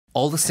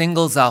All the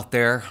singles out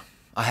there,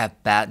 I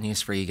have bad news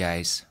for you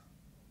guys.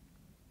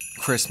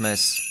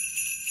 Christmas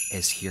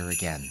is here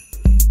again.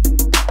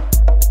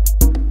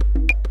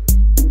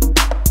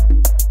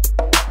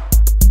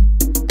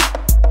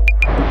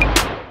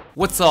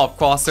 What's up,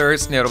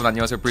 crossers? 네, 여러분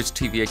안녕하세요.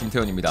 브릿지TV의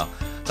김태훈입니다.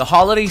 The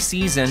holiday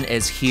season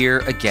is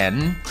here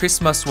again.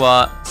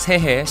 크리스마스와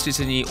새해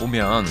시즌이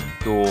오면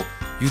또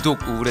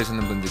유독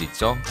우울해지는 분들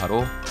있죠.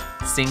 바로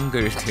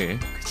싱글들,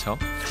 그쵸?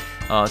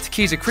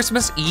 특히 이제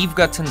크리스마스 이브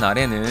같은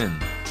날에는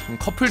좀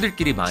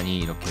커플들끼리 많이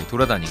이렇게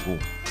돌아다니고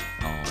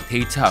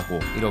데이트하고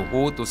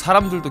이러고 또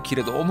사람들도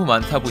길에 너무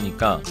많다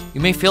보니까 You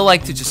may feel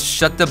like to just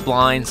shut the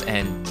blinds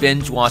and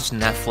binge watch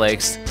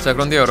Netflix. 자,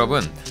 그런데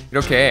여러분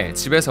이렇게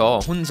집에서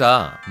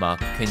혼자 막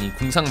괜히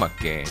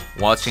궁상맞게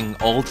watching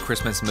old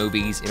Christmas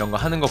movies 이런 거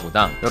하는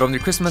것보다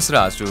여러분들 크리스마스를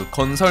아주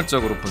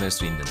건설적으로 보낼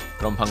수 있는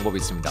그런 방법이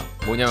있습니다.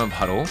 뭐냐면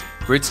바로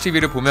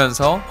브릿지TV를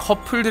보면서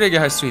커플들에게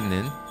할 수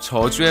있는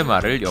저주의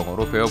말을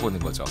영어로 배워보는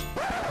거죠.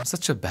 I'm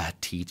such a bad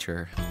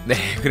teacher. 네,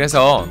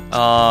 그래서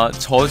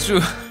저주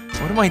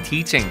What am I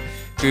teaching?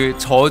 그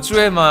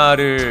저주의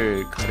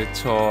말을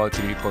가르쳐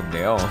드릴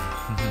건데요.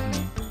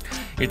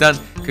 일단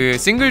그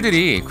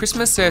싱글들이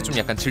크리스마스에 좀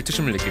약간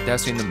질투심을 느낄 때 할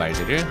수 있는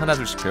말들을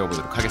하나둘씩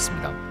배워보도록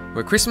하겠습니다.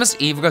 크리스마스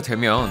이브가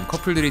되면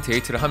커플들이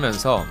데이트를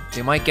하면서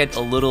They might get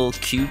a little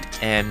cute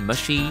and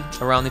mushy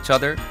around each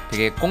other.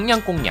 되게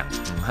꽁냥꽁냥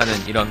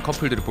하는 이런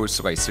커플들을 볼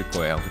수가 있을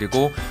거예요.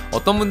 그리고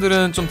어떤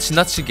분들은 좀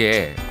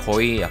지나치게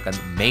거의 약간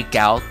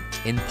make out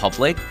in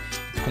public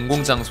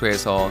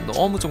공공장소에서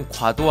너무 좀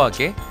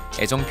과도하게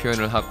애정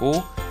표현을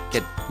하고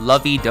get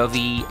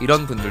lovey-dovey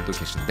이런 분들도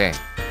계신데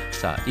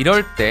자,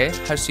 이럴 때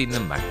할 수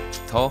있는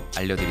말부터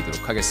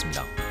알려드리도록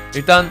하겠습니다.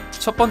 일단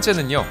첫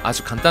번째는요,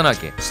 아주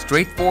간단하게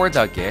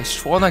straightforward하게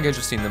시원하게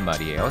해줄 수 있는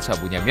말이에요. 자,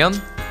 뭐냐면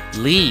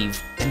leave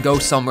and go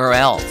somewhere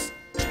else.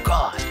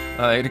 God.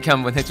 이렇게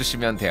한번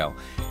해주시면 돼요.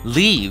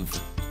 leave,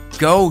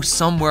 go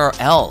somewhere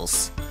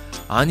else.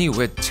 아니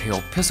왜 제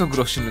옆에서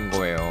그러시는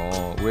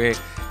거예요? 왜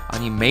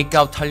아니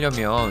메이크아웃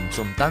하려면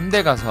좀 딴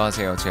데 가서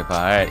하세요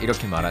제발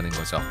이렇게 말하는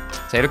거죠.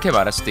 자, 이렇게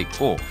말할 수도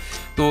있고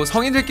또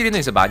성인들끼리는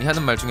이제 많이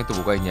하는 말 중에 또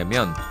뭐가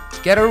있냐면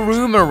get a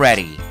room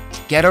already,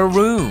 get a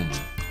room,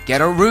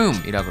 get a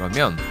room 이라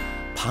그러면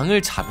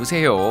방을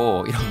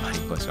잡으세요 이런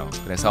말인 거죠.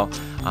 그래서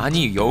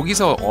아니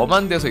여기서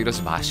엄한 데서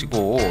이러지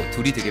마시고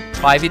둘이 되게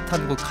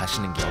프라이빗한 곳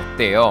가시는 게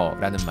어때요?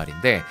 라는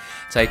말인데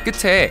자, 이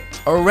끝에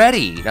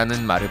already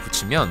라는 말을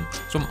붙이면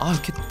좀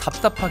이렇게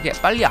답답하게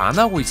빨리 안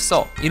하고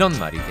있어 이런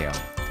말이 돼요.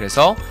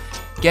 그래서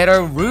get a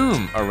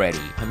room already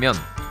하면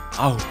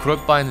그럴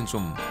바에는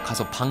좀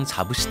가서 방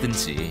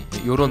잡으시든지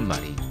이런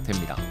말이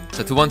됩니다.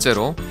 자, 두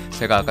번째로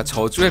제가 아까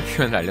저주의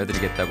표현을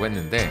알려드리겠다고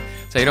했는데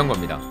자, 이런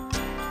겁니다.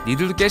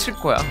 니들도 깨실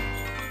거야.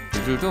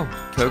 니들도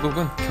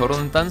결국은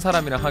결혼은 딴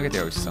사람이랑 하게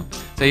되어 있어.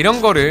 자,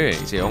 이런 거를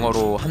이제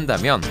영어로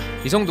한다면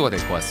이 정도가 될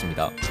것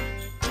같습니다.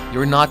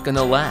 You're not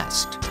gonna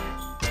last.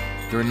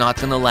 You're not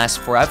gonna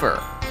last forever.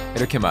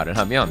 이렇게 말을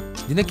하면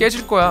니네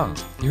깨질 거야.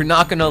 You're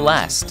not gonna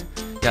last.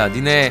 야,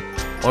 니네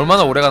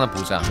얼마나 오래가나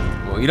보자.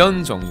 뭐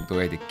이런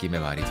정도의 느낌의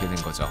말이 되는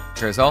거죠.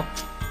 그래서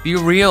be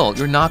real,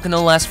 you're not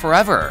gonna last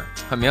forever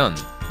하면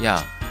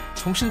야,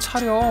 정신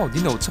차려.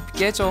 니네 어차피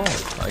깨져.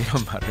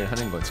 이런 말을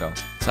하는 거죠.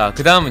 자,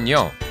 그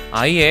다음은요.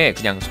 아예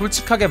그냥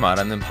솔직하게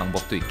말하는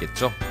방법도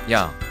있겠죠.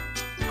 야,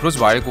 그러지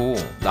말고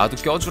나도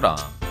껴주라.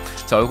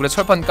 자, 얼굴에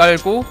철판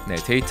깔고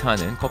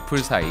데이트하는 커플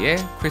사이에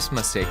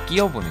크리스마스에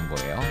끼어보는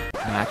거예요.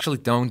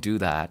 Actually don't do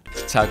that.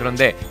 자,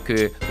 그런데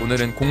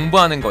오늘은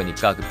공부하는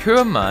거니까 그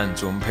표현만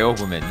좀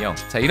배워보면요.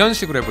 자, 이런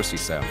식으로 해볼 수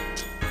있어요.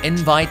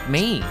 Invite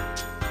me.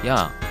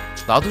 야,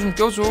 나도 좀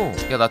껴줘.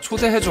 야, 나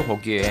초대해줘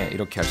거기에.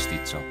 이렇게 할 수도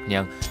있죠.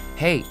 그냥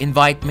Hey,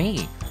 invite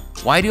me.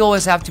 Why do you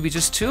always have to be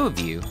just two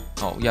of you?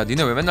 야,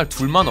 니네 왜 맨날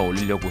둘만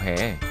어울리려고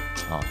해?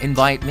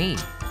 Invite me.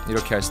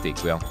 이렇게 할 수도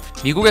있고요.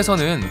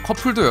 미국에서는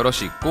커플도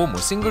여럿이 있고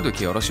뭐 싱글도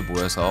이렇게 여럿이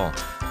모여서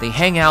they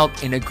hang out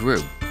in a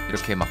group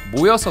이렇게 막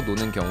모여서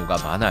노는 경우가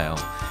많아요.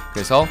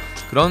 그래서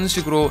그런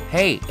식으로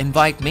hey,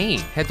 invite me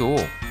해도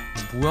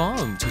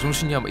뭐야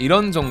제정신이야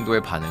이런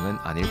정도의 반응은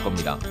아닐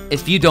겁니다.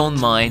 If you don't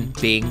mind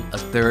being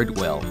a third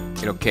wheel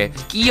이렇게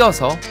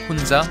끼어서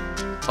혼자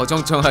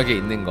어정쩡하게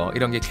있는 거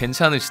이런 게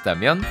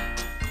괜찮으시다면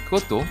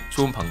그것도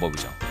좋은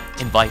방법이죠.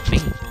 Invite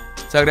me.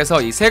 자,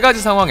 그래서 이 세 가지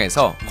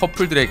상황에서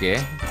커플들에게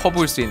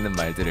퍼부을 수 있는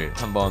말들을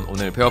한번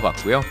오늘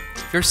배워봤고요.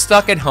 If you're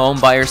stuck at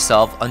home by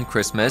yourself on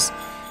Christmas,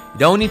 you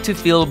don't need to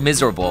feel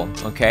miserable,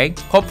 okay?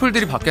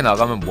 커플들이 밖에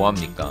나가면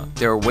뭐합니까?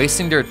 They're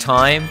wasting their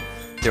time,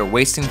 they're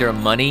wasting their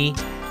money,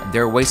 and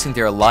they're wasting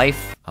their life.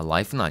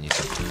 life는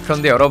아니죠.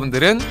 그런데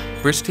여러분들은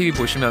브릿지TV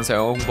보시면서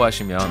영어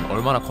공부하시면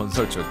얼마나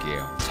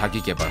건설적이에요.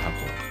 자기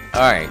개발하고.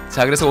 Alright,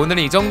 자, 그래서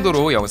오늘은 이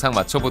정도로 영상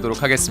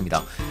마쳐보도록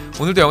하겠습니다.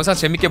 오늘도 영상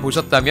재밌게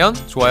보셨다면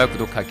좋아요,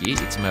 구독하기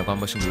잊지 말고 한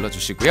번씩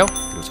눌러주시고요.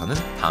 그리고 저는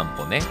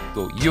다음번에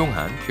또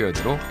유용한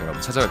표현으로 여러분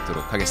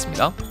찾아뵙도록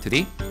하겠습니다. To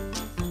the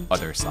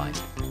other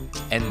side.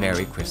 And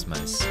Merry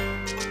Christmas.